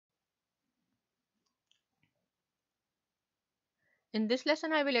In this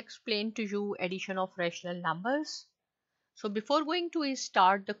lesson, I will explain to you addition of rational numbers. So before going to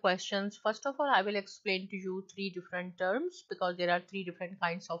start the questions, first of all, I will explain to you three different terms because there are three different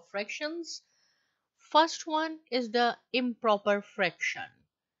kinds of fractions. First one is the improper fraction,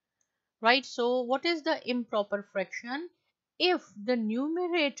 right? So what is the improper fraction? If the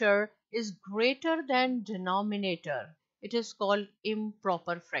numerator is greater than denominator, it is called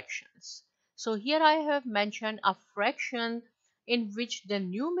improper fractions. So here I have mentioned a fraction in which the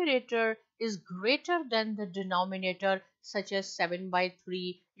numerator is greater than the denominator, such as 7 by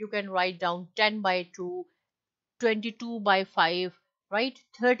 3. You can write down 10 by 2, 22 by 5, right?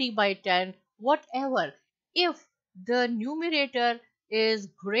 30 by 10, whatever. If the numerator is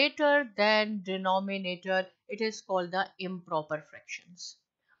greater than denominator, it is called the improper fractions.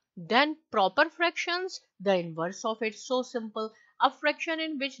 Then proper fractions, the inverse of it, so simple, a fraction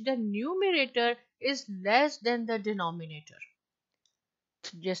in which the numerator is less than the denominator,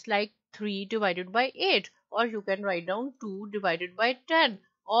 just like 3 divided by 8, or you can write down 2 divided by 10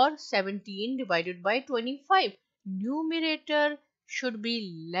 or 17 divided by 25. Numerator should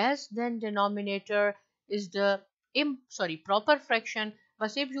be less than denominator is the proper fraction.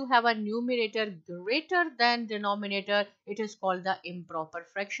 But if you have a numerator greater than denominator, it is called the improper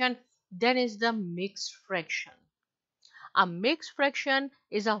fraction. Then is the mixed fraction. A mixed fraction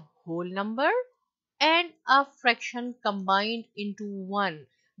is a whole number and a fraction combined into one.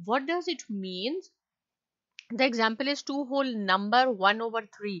 What does it mean? The example is 2 whole number 1 over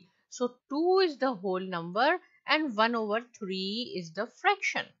 3. So 2 is the whole number and 1 over 3 is the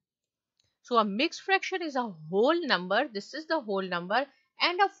fraction. So a mixed fraction is a whole number. This is the whole number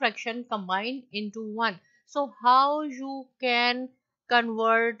and a fraction combined into one. So how you can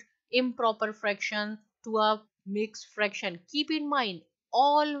convert improper fraction to a mixed fraction? Keep in mind,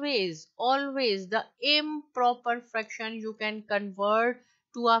 always the improper fraction you can convert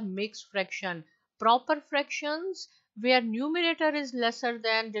to a mixed fraction. Proper fractions where numerator is lesser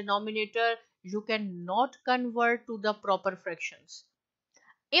than denominator, you cannot convert to the proper fractions.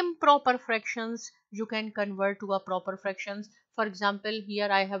 Improper fractions you can convert to a proper fractions. For example, here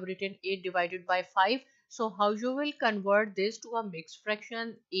I have written 8 divided by 5. So how you will convert this to a mixed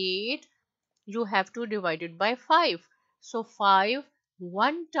fraction? 8 you have to divide it by 5. So 5,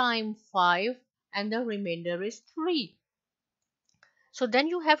 1 time 5 and the remainder is 3. So then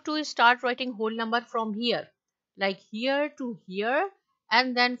you have to start writing whole number from here, like here to here,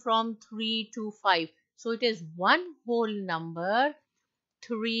 and then from 3 to 5. So it is one whole number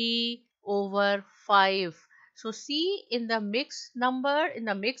 3 over 5. So see, in the mixed number, in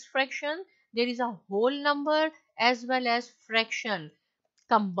the mixed fraction, there is a whole number as well as fraction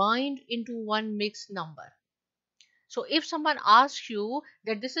combined into one mixed number. So if someone asks you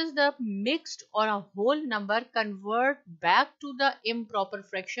that this is the mixed or a whole number, convert back to the improper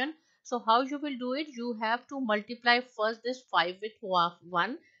fraction. So how you will do it? You have to multiply first this 5 with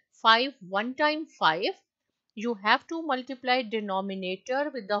 1. 5, 1 time 5. You have to multiply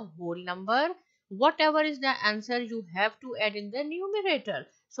denominator with the whole number. Whatever is the answer, you have to add in the numerator.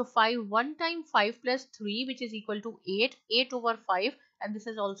 So 5, 1 time 5 plus 3, which is equal to 8, 8 over 5, and this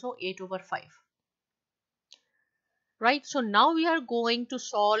is also 8 over 5. Right, so now we are going to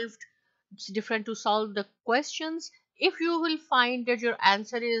solve, it's different to solve the questions. If you will find that your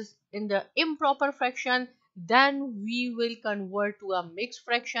answer is in the improper fraction, then we will convert to a mixed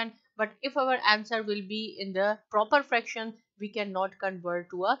fraction. But if our answer will be in the proper fraction, we cannot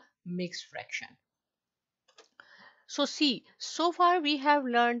convert to a mixed fraction. So see, so far we have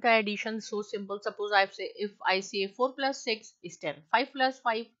learned the addition so simple. Suppose if I say 4 plus 6 is 10, 5 plus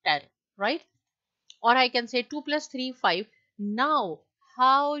 5, 10, right? Or I can say 2 plus 3, 5. Now,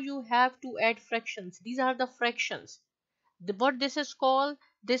 how you have to add fractions? These are the fractions. What this is called?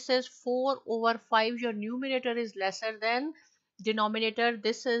 This is 4 over 5. Your numerator is lesser than denominator.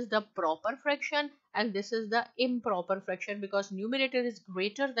 This is the proper fraction and this is the improper fraction because numerator is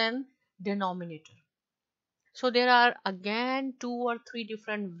greater than denominator. So there are again 2 or 3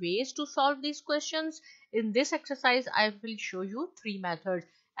 different ways to solve these questions. In this exercise, I will show you 3 methods.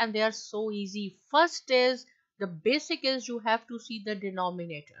 And they are so easy. First is, the basic is you have to see the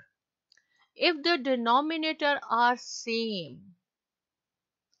denominator. If the denominator are same,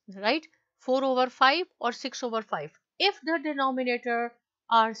 right, 4 over 5 or 6 over 5, if the denominator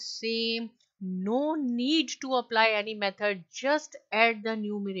are same, no need to apply any method, just add the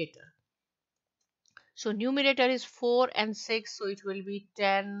numerator. So numerator is 4 and 6, so it will be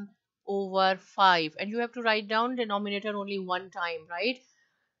 10 over 5, and you have to write down denominator only one time, right?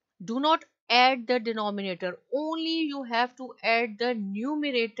 Do not add the denominator, only you have to add the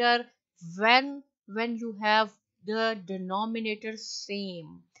numerator when you have the denominator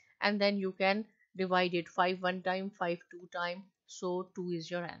same, and then you can divide it 5 one time, 5 two time. So 2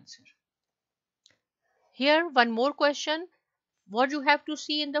 is your answer. Here one more question. What you have to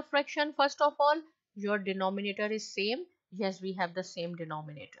see in the fraction, first of all, your denominator is same. Yes, we have the same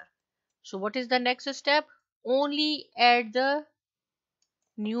denominator. So what is the next step? Only add the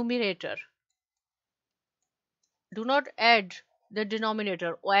numerator. Do not add the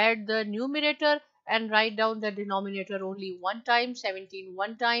denominator. Add the numerator and write down the denominator only one time, 17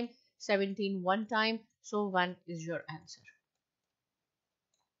 one time, 17 one time. So 1 is your answer.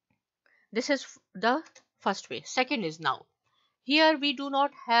 This is the first way. Second is now. Here we do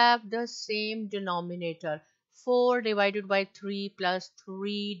not have the same denominator. 4 divided by 3 plus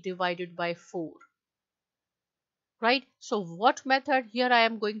 3 divided by 4. Right? So what method? Here I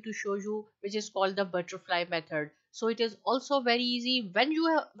am going to show you, which is called the butterfly method. So it is also very easy. When you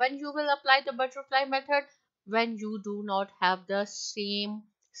will apply the butterfly method, when you do not have the same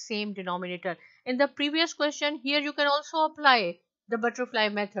denominator. In the previous question, here you can also apply the butterfly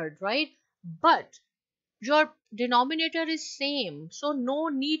method, right? But your denominator is same, so no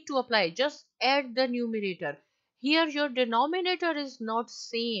need to apply, just add the numerator. Here your denominator is not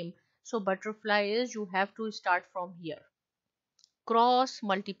same, so butterfly is you have to start from here. Cross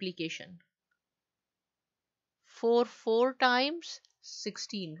multiplication. 4 times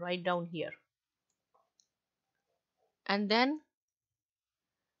 16, write down here. And then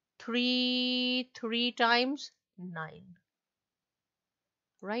 3 times 9,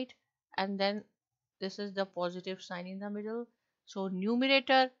 right? And then this is the positive sign in the middle. So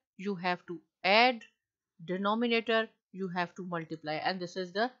numerator you have to add, denominator you have to multiply, and this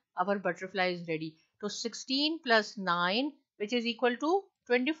is the our butterfly is ready. So 16 plus 9, which is equal to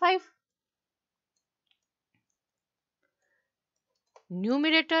 25.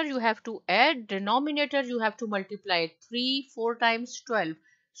 Numerator you have to add, denominator you have to multiply. 4 times 12,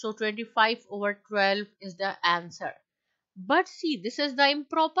 so 25 over 12 is the answer. But see, this is the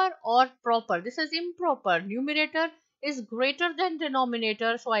improper or proper. This is improper. Numerator is greater than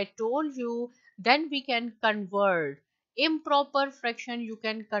denominator. So I told you, then we can convert. Improper fraction you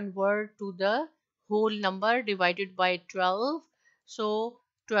can convert to the whole number divided by 12. So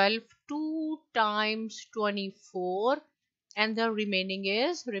 12 2 times 24, and the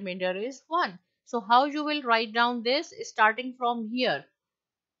remainder is 1. So how you will write down this? Starting from here.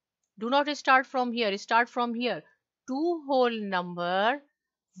 Do not start from here, start from here. 2 whole number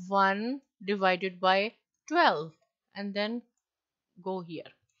 1 divided by 12, and then go here.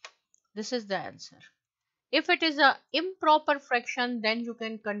 This is the answer. If it is a improper fraction, then you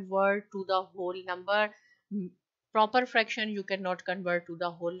can convert to the whole number. Proper fraction you cannot convert to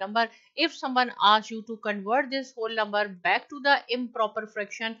the whole number. If someone asks you to convert this whole number back to the improper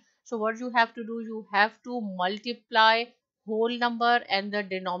fraction, so what you have to do, you have to multiply whole number and the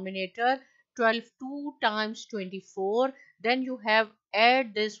denominator. 12 2 times 24, then you have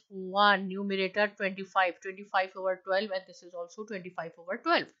add this one numerator 25 over 12, and this is also 25 over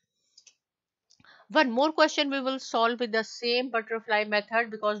 12. One more question we will solve with the same butterfly method,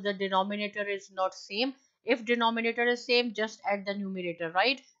 because the denominator is not same. If denominator is same, just add the numerator,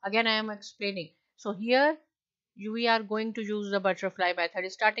 right? Again I am explaining. So here we are going to use the butterfly method.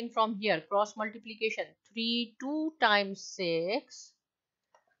 Starting from here, cross multiplication. 3 2 times 6,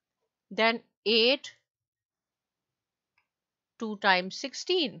 then 8 2 times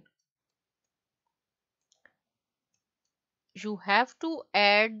 16. You have to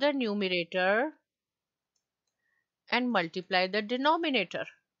add the numerator and multiply the denominator.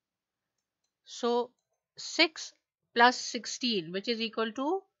 So 6 plus 16, which is equal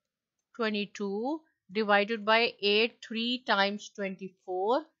to 22, divided by 8 3 times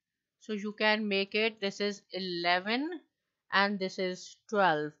 24. So you can make it, this is 11 and this is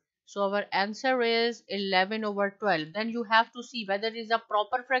 12. So our answer is 11 over 12. Then you have to see whether it is a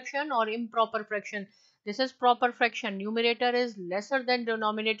proper fraction or improper fraction. This is proper fraction. Numerator is lesser than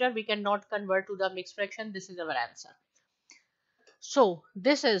denominator. We cannot convert to the mixed fraction. This is our answer. So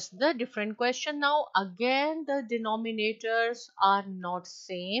this is the different question. Now again the denominators are not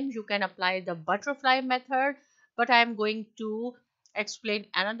same. You can apply the butterfly method, but I am going to explain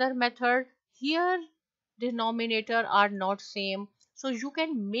another method. Here denominator are not same, so you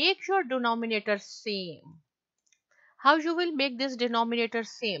can make your denominator same. How you will make this denominator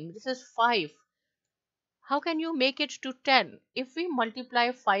same? This is 5. How can you make it to 10? If we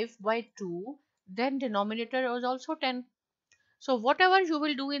multiply 5 by 2, then denominator is also 10. So whatever you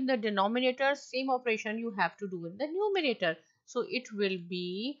will do in the denominator, same operation you have to do in the numerator. So it will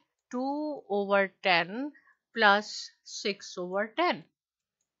be 2 over 10 plus 6 over 10.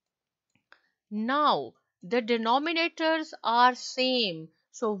 Now The denominators are same.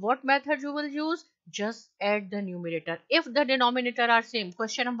 So what method you will use? Just add the numerator. If the denominator are same,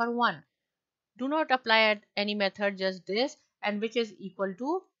 question number 1, do not apply any method, just this, and which is equal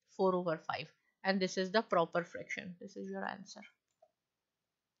to 4 over 5. And this is the proper fraction. This is your answer.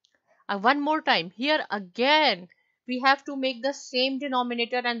 One more time. Here again, we have to make the same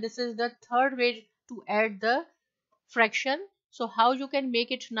denominator, and this is the third way to add the fraction. So how you can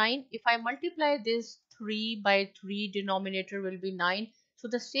make it 9? If I multiply this 3 by 3, denominator will be 9. So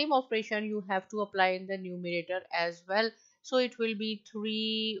the same operation you have to apply in the numerator as well. So it will be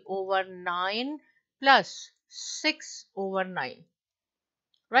 3 over 9 plus 6 over 9.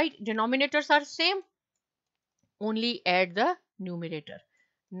 Right? Denominators are same. Only add the numerator.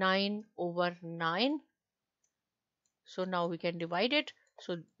 9 over 9. So now we can divide it.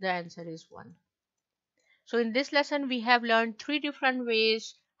 So the answer is 1. So in this lesson, we have learned 3 different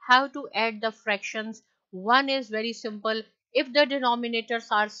ways how to add the fractions. One is very simple. If the denominators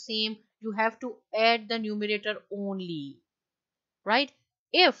are same, you have to add the numerator only, right?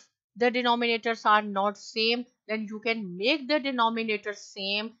 If the denominators are not same, then you can make the denominator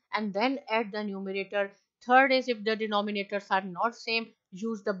same and then add the numerator. Third is, if the denominators are not same,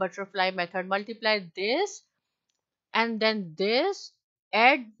 use the butterfly method. Multiply this and then this,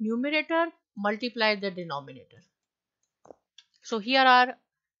 add numerator, multiply the denominator. So here are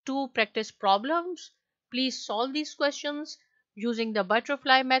 2 practice problems. Please solve these questions using the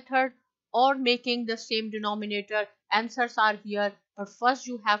butterfly method or making the same denominator. Answers are here, but first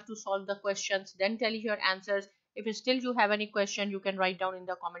you have to solve the questions, then tell your answers. If still you have any question, you can write down in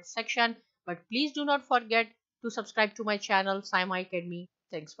the comment section. But please do not forget to subscribe to my channel, Saima Academy.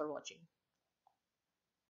 Thanks for watching.